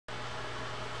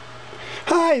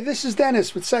Hi, this is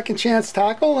Dennis with Second Chance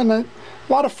Tackle, and a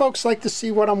lot of folks like to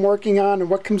see what I'm working on and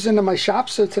what comes into my shop,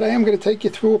 so today I'm going to take you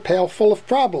through a pail full of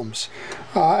problems.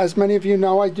 As many of you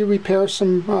know, I do repair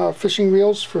some fishing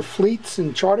reels for fleets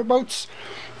and charter boats,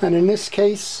 and in this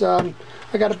case I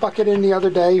got a bucket in the other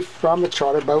day from a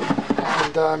charter boat,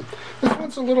 and this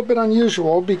one's a little bit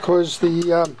unusual because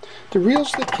the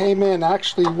reels that came in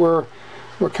actually were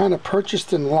kind of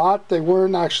purchased in lot. They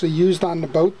weren't actually used on the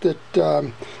boat that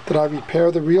I repair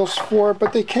the reels for,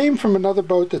 but they came from another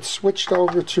boat that switched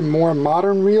over to more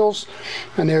modern reels,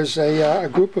 and there's a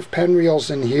group of Penn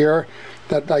Reels in here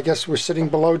that I guess were sitting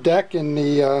below deck in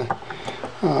the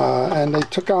and they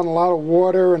took on a lot of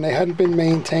water and they hadn't been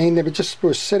maintained. They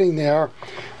were sitting there,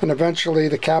 and eventually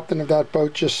the captain of that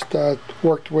boat just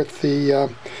worked with the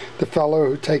fellow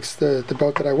who takes the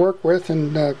boat that I work with,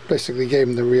 and basically gave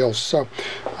him the reels. So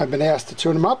I've been asked to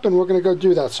tune them up, and we're going to go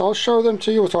do that. So I'll show them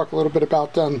to you. We'll talk a little bit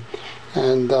about them,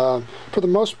 and for the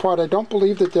most part I don't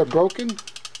believe that they're broken.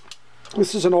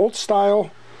 This is an old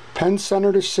style Penn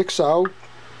Senator 6.0.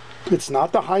 It's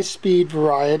not the high-speed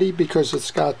variety because it's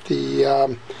got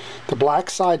the black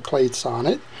side plates on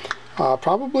it.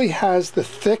 Probably has the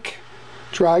thick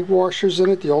drag washers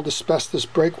in it, the old asbestos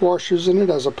brake washers in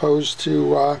it, as opposed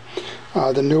to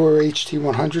the newer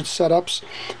HT100 setups.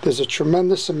 There's a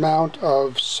tremendous amount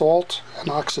of salt and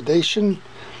oxidation,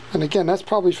 and again, that's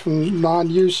probably from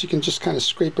non-use. You can just kind of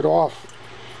scrape it off.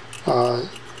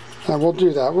 And we'll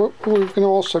do that. What we're going to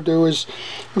also do is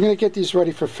we're going to get these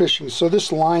ready for fishing. So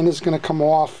this line is going to come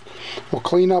off. We'll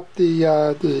clean up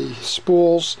the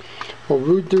spools. We'll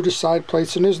redo the side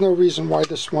plates, and there's no reason why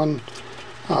this one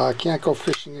can't go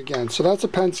fishing again. So that's a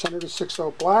Penn Senator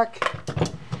 6.0 black.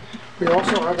 We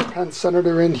also have a Penn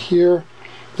Senator in here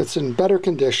that's in better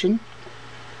condition.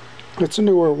 It's a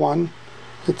newer one.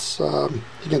 It's you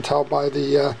can tell by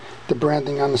the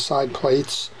branding on the side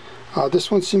plates. This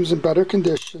one seems in better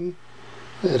condition.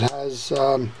 It has,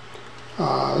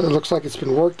 it looks like it's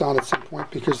been worked on at some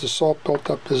point because the salt built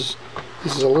up this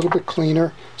is a little bit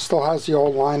cleaner. Still has the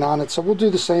old line on it. So we'll do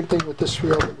the same thing with this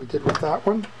reel that we did with that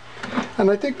one.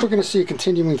 And I think we're going to see a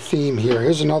continuing theme here.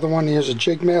 Here's another one. Here's a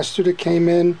jig master that came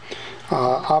in.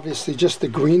 Obviously just the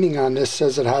greening on this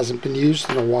says it hasn't been used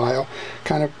in a while.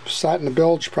 Kind of sat in a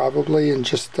bilge probably and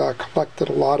just collected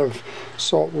a lot of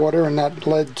salt water, and that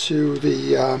led to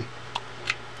the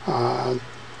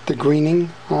greening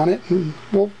on it. And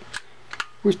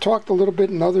we've talked a little bit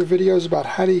in other videos about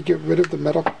how do you get rid of the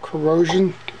metal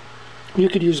corrosion. You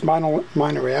could use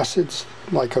minor acids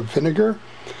like a vinegar.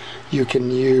 You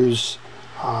can use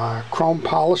chrome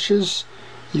polishes.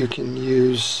 You can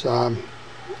use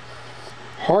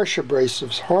harsh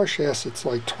abrasives, harsh acids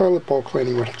like toilet bowl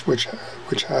cleaning,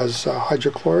 which has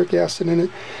hydrochloric acid in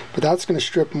it, but that's going to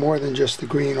strip more than just the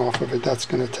green off of it. That's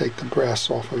going to take the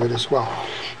brass off of it as well.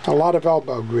 A lot of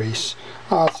elbow grease.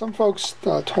 Some folks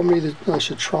told me that I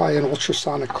should try an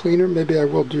ultrasonic cleaner. Maybe I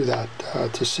will do that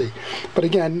to see. But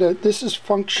again, this is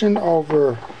function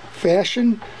over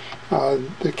fashion.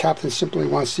 The captain simply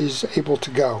wants these able to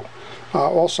go.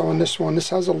 Also in this one, this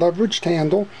has a leveraged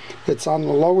handle. It's on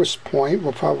the lowest point.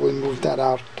 We'll probably move that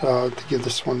out to give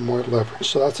this one more leverage.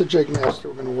 So that's a jig master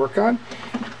we're going to work on.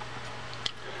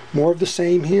 More of the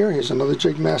same here. Here's another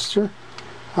jig master.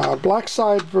 Black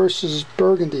side versus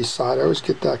burgundy side. I always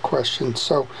get that question.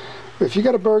 So if you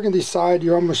got a burgundy side,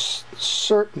 you're almost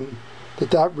certain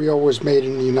that that reel was made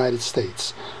in the United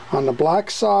States. On the black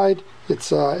side,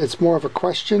 it's more of a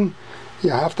question. You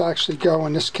have to actually go,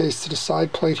 in this case, to the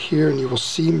side plate here, and you will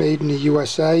see made in the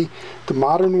USA. The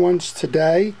modern ones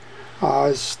today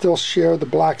still share the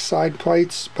black side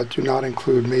plates, but do not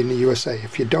include made in the USA.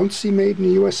 If you don't see made in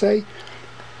the USA,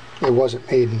 it wasn't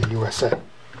made in the USA.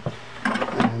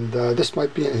 And this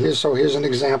might be in here. So here's an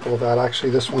example of that.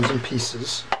 Actually, this one's in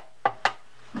pieces.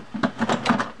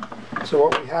 So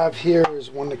what we have here is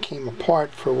one that came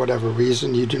apart for whatever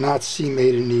reason. You do not see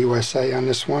made in the USA on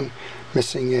this one.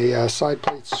 Missing a side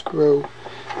plate screw.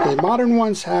 The modern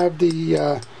ones have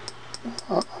the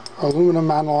aluminum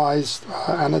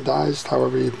anodized,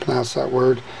 however you pronounce that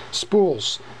word,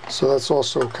 spools. So that's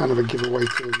also kind of a giveaway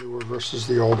to the newer versus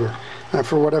the older. And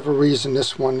for whatever reason,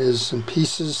 this one is in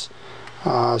pieces.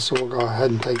 So we'll go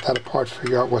ahead and take that apart,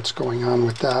 figure out what's going on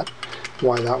with that,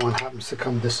 why that one happens to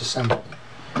come disassembled.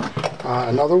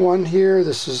 Another one here,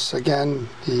 this is again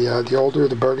the older,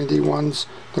 the burgundy ones.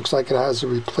 Looks like it has a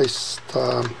replaced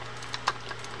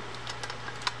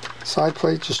side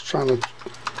plate. Just trying to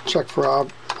check for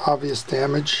obvious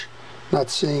damage. Not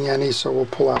seeing any, so we'll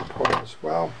pull out part as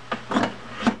well.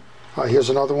 Here's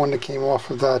another one that came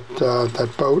off of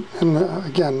that boat, and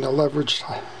again, a leveraged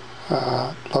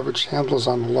leverage handles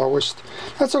on the lowest.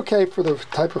 That's okay for the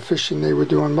type of fishing they were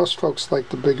doing. Most folks like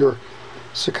the bigger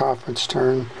circumference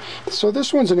turn. So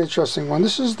this one's an interesting one.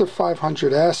 This is the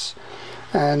 500S,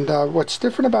 and what's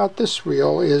different about this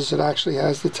reel is it actually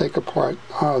has the take apart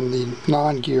on the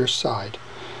non-gear side.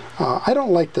 I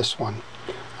don't like this one.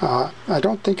 I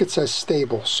don't think it's as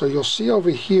stable. So you'll see over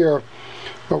here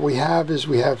what we have is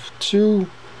we have two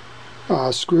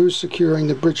screws securing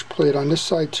the bridge plate on this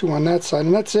side, two on that side,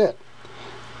 and that's it.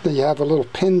 Then you have a little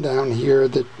pin down here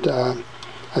that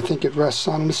I think it rests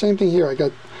on. And the same thing here. I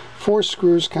got 4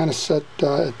 screws kind of set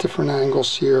at different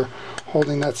angles here,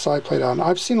 holding that side plate on.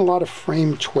 I've seen a lot of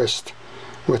frame twist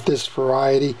with this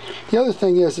variety. The other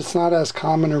thing is it's not as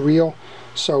common a reel,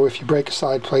 so if you break a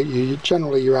side plate,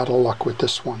 generally you're out of luck with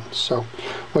this one. So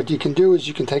what you can do is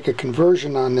you can take a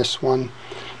conversion on this one,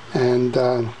 and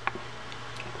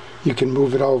you can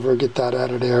move it over, get that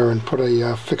out of there, and put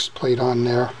a fixed plate on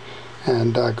there,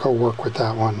 and go work with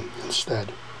that one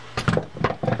instead.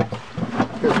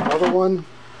 Here's another one.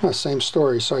 Same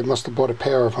story, so I must have bought a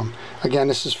pair of them. Again,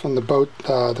 this is from the boat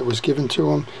that was given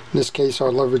to him. In this case,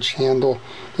 our leverage handle.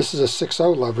 This is a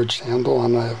 6.0 leverage handle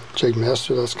on a Jig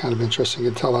Master. That's kind of interesting.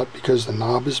 You can tell that because the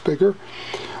knob is bigger.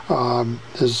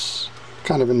 Is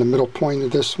kind of in the middle point of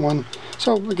this one.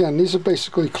 So again, these are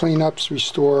basically cleanups,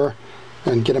 restore,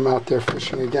 and get them out there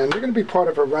fishing again. They're going to be part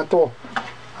of a rental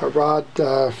rod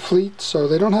fleet, so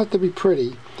they don't have to be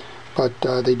pretty, but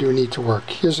they do need to work.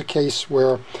 Here's a case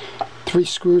where 3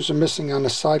 screws are missing on the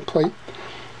side plate.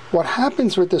 What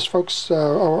happens with this, folks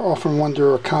often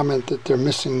wonder or comment that they're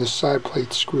missing the side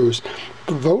plate screws.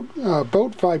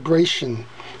 Boat vibration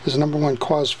is the #1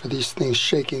 cause for these things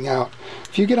shaking out.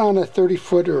 If you get on a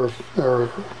 30-foot or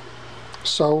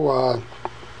so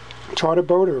charter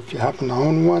boat, or if you happen to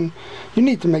own one, you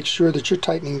need to make sure that you're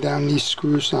tightening down these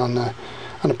screws on a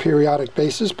periodic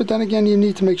basis. But then again, you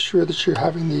need to make sure that you're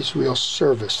having these reels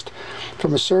serviced.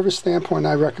 From a service standpoint,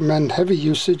 I recommend heavy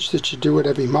usage, that you do it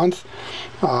every month.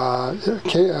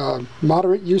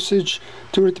 Moderate usage,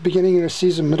 do it at the beginning of the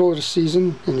season, middle of the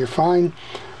season, and you're fine.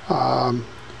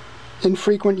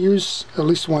 Infrequent use, at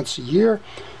least once a year.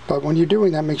 But when you're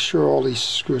doing that, make sure all these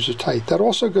screws are tight. That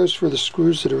also goes for the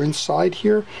screws that are inside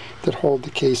here that hold the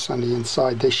case on the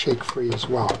inside. They shake free as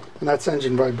well. And that's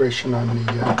engine vibration on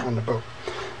the boat.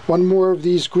 One more of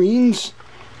these greens.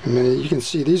 And you can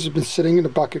see these have been sitting in the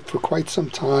bucket for quite some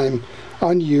time,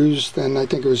 unused, and I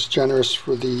think it was generous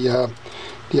for the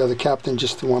other captain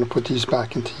just to want to put these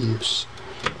back into use.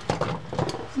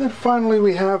 And then finally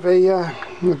we have a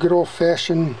good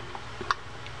old-fashioned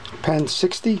Penn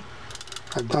 60.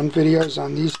 I've done videos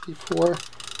on these before.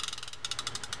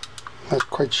 Not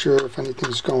quite sure if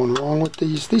anything's going wrong with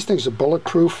these. These things are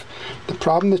bulletproof. The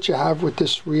problem that you have with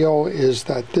this reel is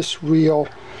that this reel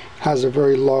has a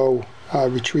very low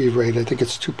retrieve rate. I think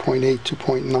it's 2.8,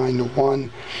 2.9 to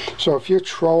 1. So if you're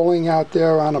trolling out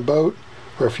there on a boat,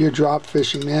 or if you're drop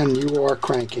fishing, man, you are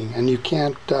cranking, and you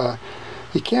can't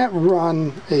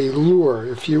run a lure.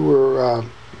 If you were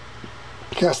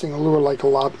casting a lure like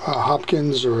a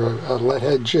Hopkins or a lead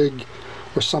head jig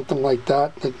or something like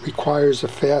that that requires a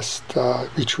fast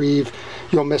retrieve,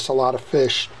 you'll miss a lot of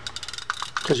fish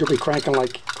because you'll be cranking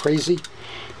like crazy,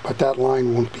 but that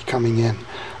line won't be coming in.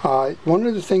 One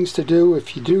of the things to do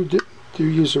if you do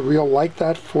use a reel like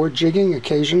that for jigging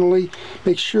occasionally,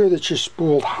 make sure that you're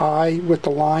spooled high with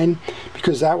the line,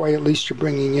 because that way at least you're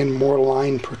bringing in more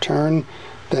line per turn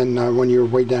than when you're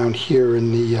way down here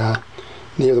in the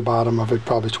near the bottom of it,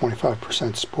 probably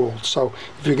 25% spooled. So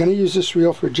if you're going to use this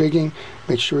reel for jigging,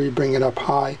 make sure you bring it up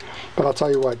high. But I'll tell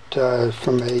you what,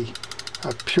 from a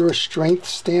pure strength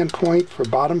standpoint for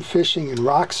bottom fishing and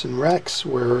rocks and wrecks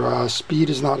where speed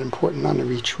is not important on the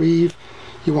retrieve,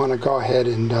 you want to go ahead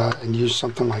and use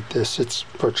something like this. It's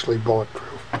virtually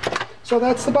bulletproof. So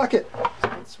that's the bucket.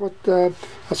 That's what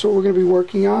we're going to be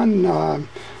working on.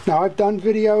 Now I've done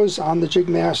videos on the Jig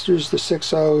Masters, the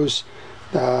 6.0s,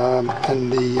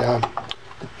 and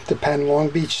the Penn Long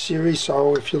Beach series.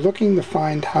 So if you're looking to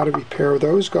find how to repair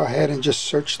those, go ahead and just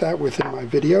search that within my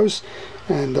videos,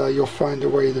 and you'll find a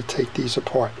way to take these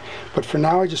apart. But for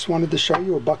now, I just wanted to show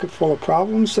you a bucket full of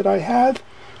problems that I have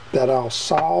that I'll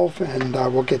solve, and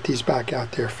we'll get these back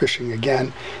out there fishing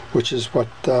again, which is what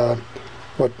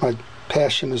my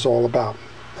passion is all about.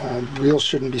 Reels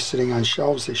shouldn't be sitting on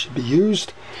shelves, they should be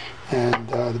used, and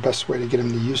the best way to get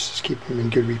them to use is keep them in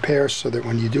good repair so that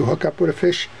when you do hook up with a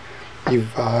fish,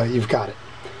 you've got it.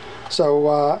 So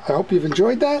I hope you've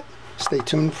enjoyed that. Stay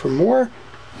tuned for more,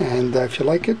 and if you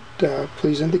like it,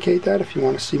 please indicate that. If you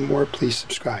want to see more, please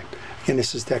subscribe. Again,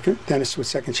 this is Dennis with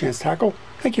Second Chance Tackle.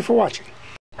 Thank you for watching.